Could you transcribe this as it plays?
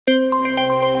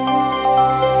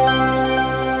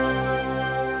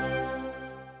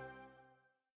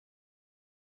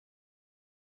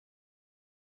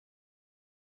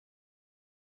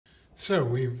So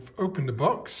we've opened the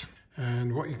box,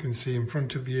 and what you can see in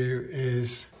front of you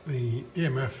is the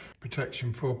EMF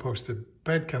protection 4-poster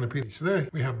bed canopy. So there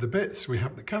we have the bits, we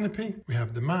have the canopy, we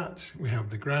have the mat, we have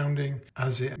the grounding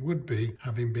as it would be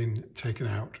having been taken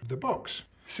out of the box.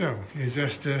 So here's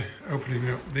Esther opening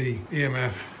up the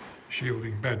EMF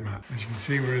shielding bed mat. As you can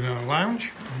see, we're in our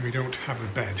lounge and we don't have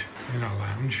a bed in our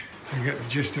lounge. You get the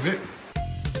gist of it.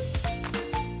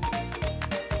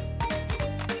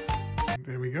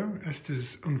 There we go.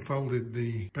 Esther's unfolded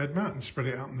the bed mat and spread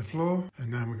it out on the floor,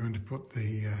 and now we're going to put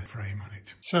the frame on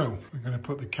it. So we're going to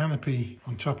put the canopy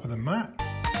on top of the mat.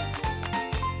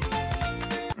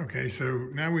 Okay, so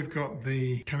now we've got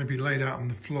the canopy laid out on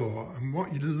the floor, and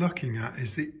what you're looking at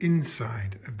is the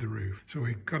inside of the roof. So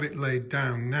we've got it laid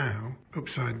down now,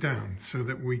 upside down, so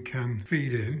that we can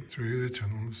feed in through the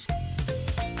tunnels.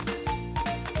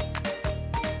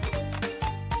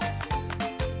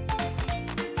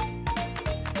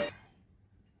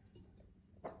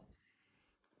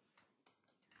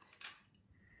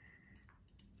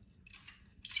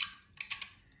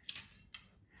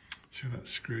 So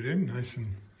that's screwed in nice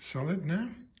and solid now.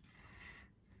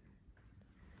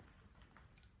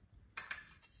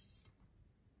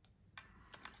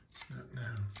 That now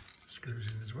screws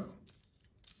in as well.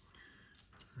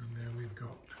 And then we've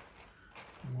got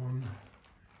one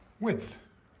width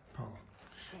pole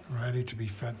ready to be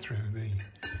fed through the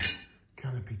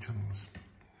canopy tunnels.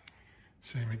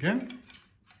 Same again.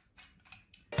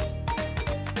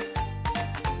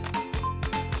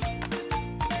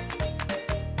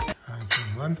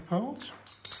 Length poles.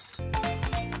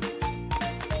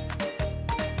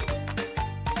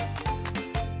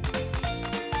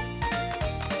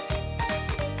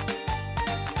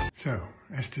 So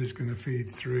Esther's going to feed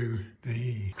through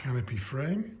the canopy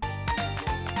frame.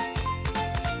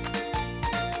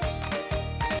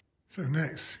 So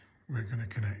next we're going to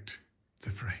connect the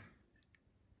frame.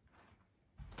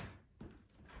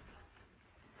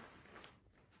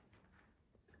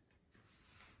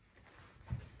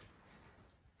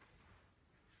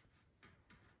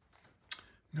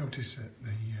 Notice that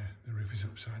the roof is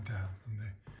upside down and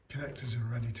the connectors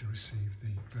are ready to receive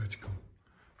the vertical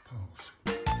poles.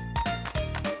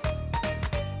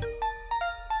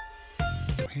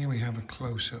 Here we have a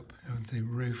close-up of the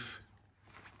roof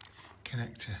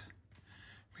connector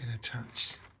being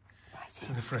attached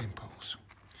to the frame poles.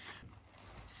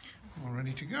 All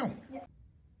ready to go.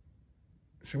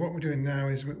 So what we're doing now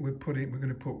is we're going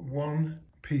to put one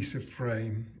piece of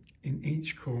frame in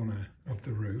each corner of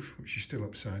the roof, which is still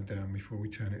upside down, before we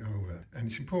turn it over. And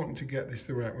it's important to get this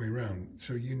the right way around.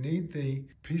 So you need the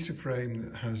piece of frame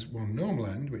that has one normal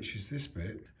end, which is this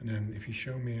bit, and then if you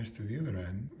show me as to the other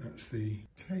end, that's the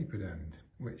tapered end,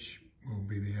 which will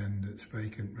be the end that's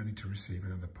vacant, ready to receive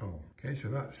another pole. Okay, so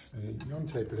that's the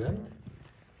non-tapered end.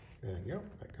 There you go,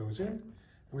 that goes in. And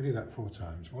we do that 4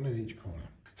 times, one in each corner.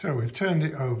 So we've turned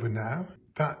it over now.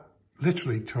 That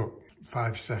literally took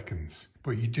 5 seconds,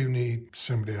 but you do need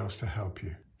somebody else to help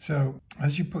you. So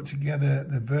as you put together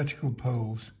the vertical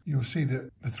poles, you'll see that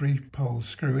the 3 poles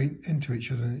screw into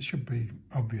each other, and it should be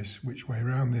obvious which way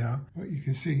around they are. But you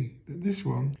can see that this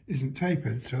one isn't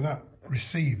tapered, so that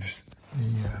receives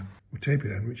the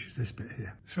tapered end, which is this bit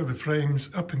here. So the frame's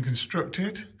up and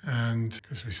constructed, and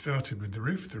because we started with the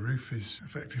roof is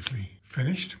effectively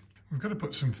finished. We've got to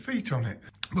put some feet on it.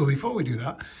 But before we do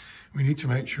that, we need to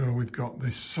make sure we've got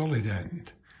this solid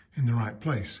end in the right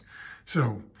place.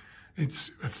 So it's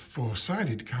a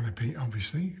 4-sided canopy,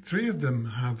 obviously. 3 of them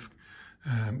have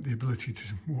the ability to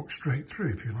walk straight through,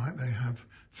 if you like. They have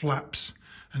flaps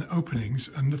and openings,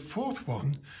 and the 4th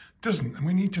one doesn't. And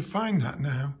we need to find that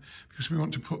now, because we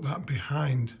want to put that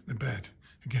behind the bed,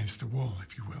 against the wall,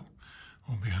 if you will,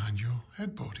 or behind your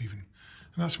headboard even.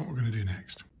 And that's what we're going to do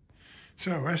next.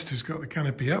 So Esther's got the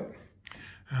canopy up.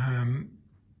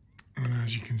 And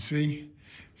as you can see,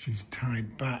 she's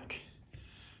tied back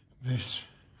this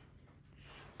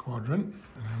quadrant,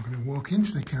 and I'm going to walk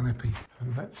into the canopy.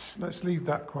 And let's leave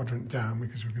that quadrant down,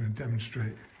 because we're going to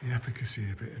demonstrate the efficacy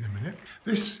of it in a minute.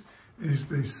 This is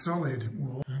the solid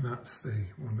wall, and that's the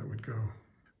one that would go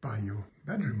by your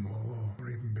bedroom wall, or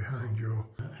even behind your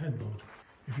headboard.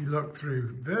 If you look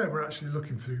through there, we're actually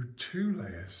looking through 2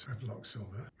 layers of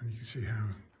BlocSilver, and you can see how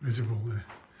visible the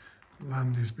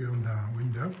land is beyond our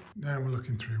window. Now we're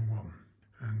looking through 1,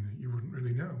 and you wouldn't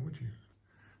really know, would you?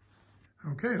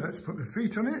 Okay, let's put the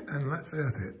feet on it and let's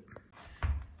earth it.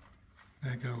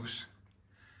 There goes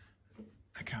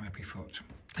a canopy foot.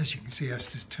 As you can see,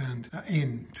 Esther's turned that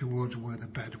in towards where the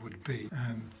bed would be,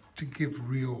 and to give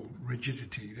real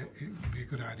rigidity, it would be a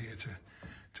good idea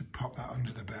to pop that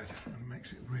under the bed, and it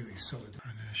makes it really solid.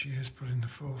 And there she is, putting the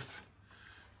 4th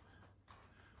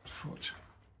foot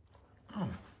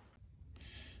on.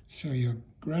 So your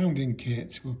grounding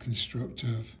kit will construct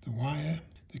of the wire,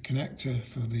 the connector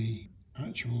for the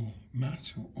actual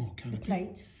mat or canopy, the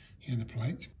plate. Yeah, the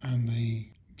plate, and the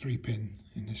 3-pin,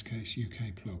 in this case,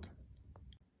 UK plug.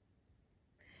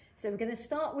 So we're going to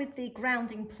start with the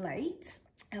grounding plate,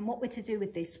 and what we're to do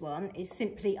with this one is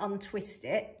simply untwist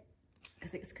it,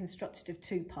 because it's constructed of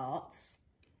 2 parts.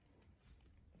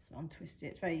 So untwist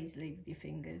it very easily with your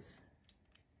fingers.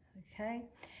 Okay,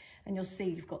 and you'll see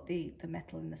you've got the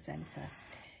metal in the centre.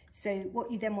 So what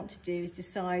you then want to do is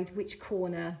decide which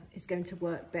corner is going to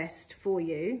work best for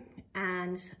you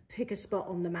and pick a spot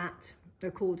on the mat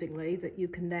accordingly that you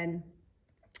can then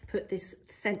put this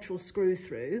central screw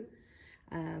through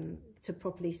to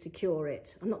properly secure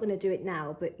it. I'm not going to do it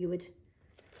now, but you would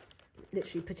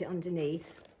literally put it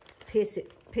underneath,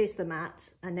 pierce the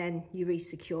mat, and then you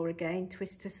re-secure again,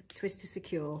 twist to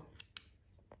secure.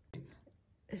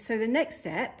 So the next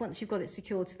step, once you've got it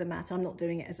secured to the mat, I'm not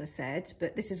doing it as I said,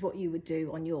 but this is what you would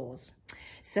do on yours.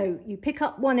 So you pick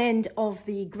up one end of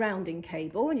the grounding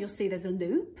cable and you'll see there's a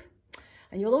loop,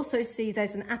 and you'll also see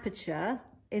there's an aperture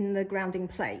in the grounding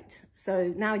plate.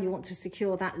 So now you want to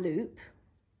secure that loop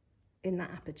in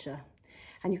that aperture.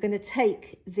 And you're going to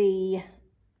take the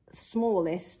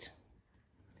smallest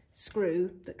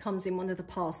screw that comes in one of the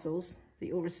parcels that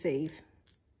you'll receive.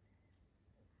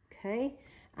 Okay.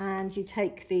 And you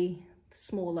take the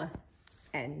smaller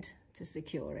end to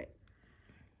secure it.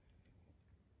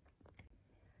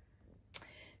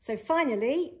 So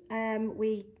finally,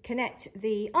 we connect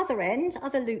the other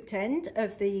looped end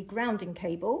of the grounding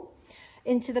cable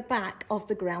into the back of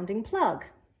the grounding plug.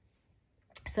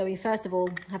 So we first of all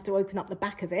have to open up the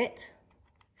back of it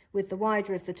with the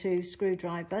wider of the 2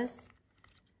 screwdrivers.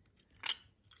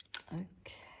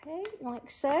 Okay,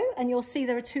 like so, and you'll see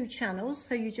there are 2 channels,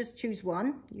 so you just choose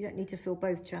one. You don't need to fill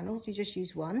both channels, you just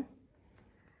use one.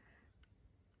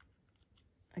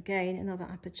 Again, another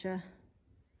aperture.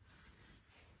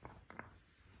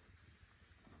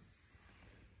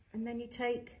 And then you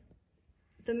take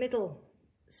the middle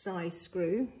size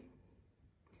screw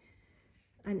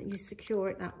and you secure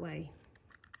it that way,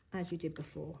 as you did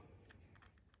before.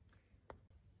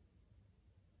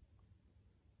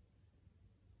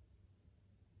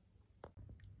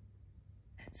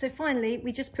 So finally,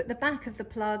 we just put the back of the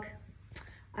plug,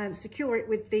 secure it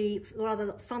with the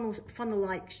rather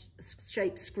funnel-like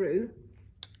shaped screw,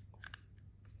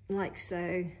 like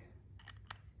so,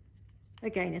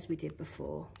 again as we did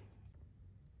before.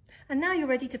 And now you're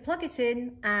ready to plug it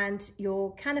in and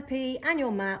your canopy and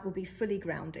your mat will be fully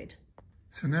grounded.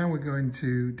 So now we're going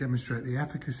to demonstrate the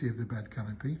efficacy of the bed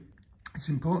canopy. It's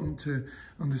important to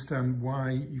understand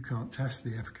why you can't test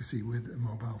the efficacy with a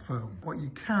mobile phone. What you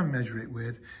can measure it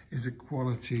with is a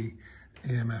quality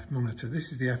EMF monitor.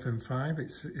 This is the FM5,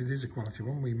 it is a quality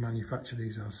one. We manufacture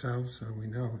these ourselves, so we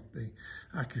know the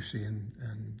accuracy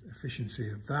and efficiency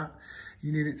of that.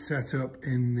 You need it set up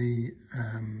in the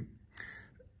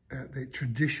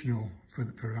traditional,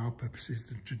 for our purposes,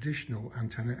 the traditional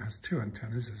antenna. It has 2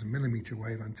 antennas. There's a millimetre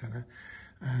wave antenna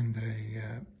and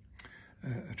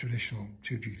a traditional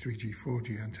 2G, 3G,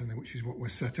 4G antenna, which is what we're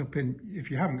set up in. If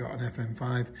you haven't got an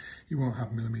FM5, you won't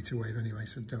have millimetre wave anyway,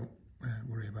 so don't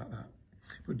worry about that.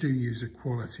 But do use a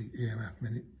quality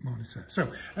EMF monitor. So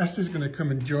Esther's going to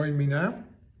come and join me now.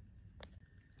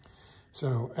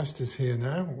 So Esther's here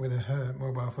now with her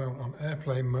mobile phone on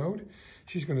airplane mode.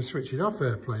 She's going to switch it off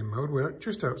airplane mode. We're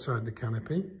just outside the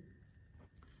canopy. And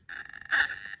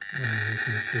you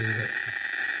can see that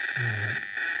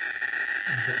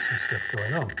we've got some stuff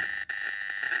going on.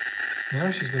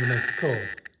 Now she's going to make a call.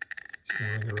 She's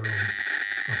going to ring her own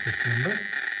office number.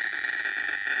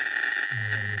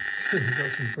 And so we've got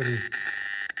some pretty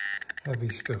heavy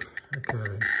stuff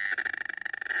occurring.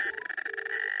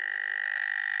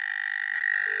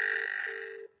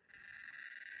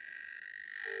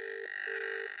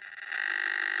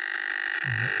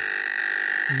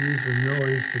 We use the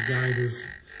noise to guide us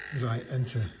as I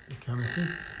enter the canopy.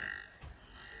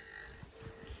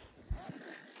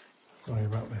 Sorry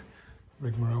about the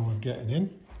rigmarole of getting in.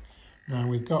 Now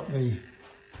we've got you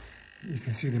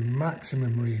can see the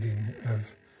maximum reading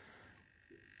of,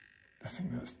 I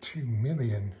think that's 2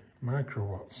 million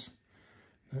microwatts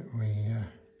that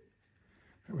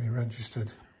we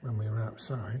registered when we were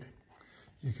outside.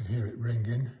 You could hear it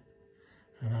ringing,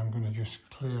 and I'm going to just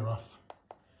clear off.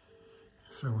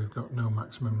 So we've got no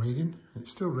maximum reading.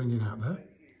 It's still ringing out there.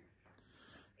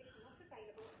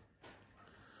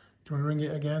 Do you want to ring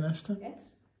it again, Esther?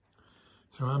 Yes.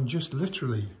 So I'm just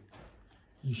literally,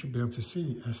 you should be able to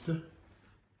see Esther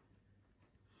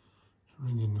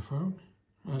ringing the phone.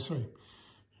 Oh, sorry,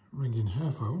 ringing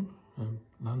her phone,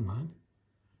 landline,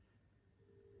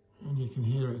 and you can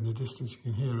hear it in the distance. You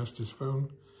can hear Esther's phone,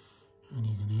 and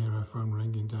you can hear her phone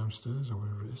ringing downstairs or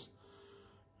wherever it is,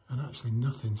 and actually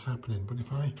nothing's happening. But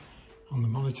if I, on the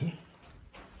monitor,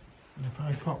 and if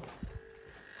I pop,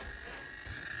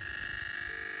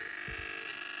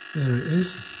 there it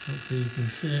is. Hopefully you can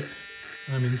see it.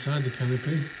 I'm inside the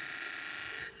canopy.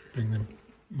 Bring the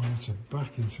monitor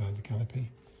back inside the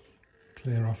canopy.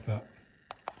 Clear off that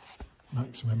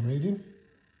maximum reading.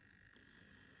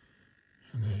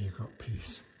 And there you've got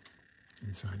peace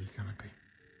inside your canopy.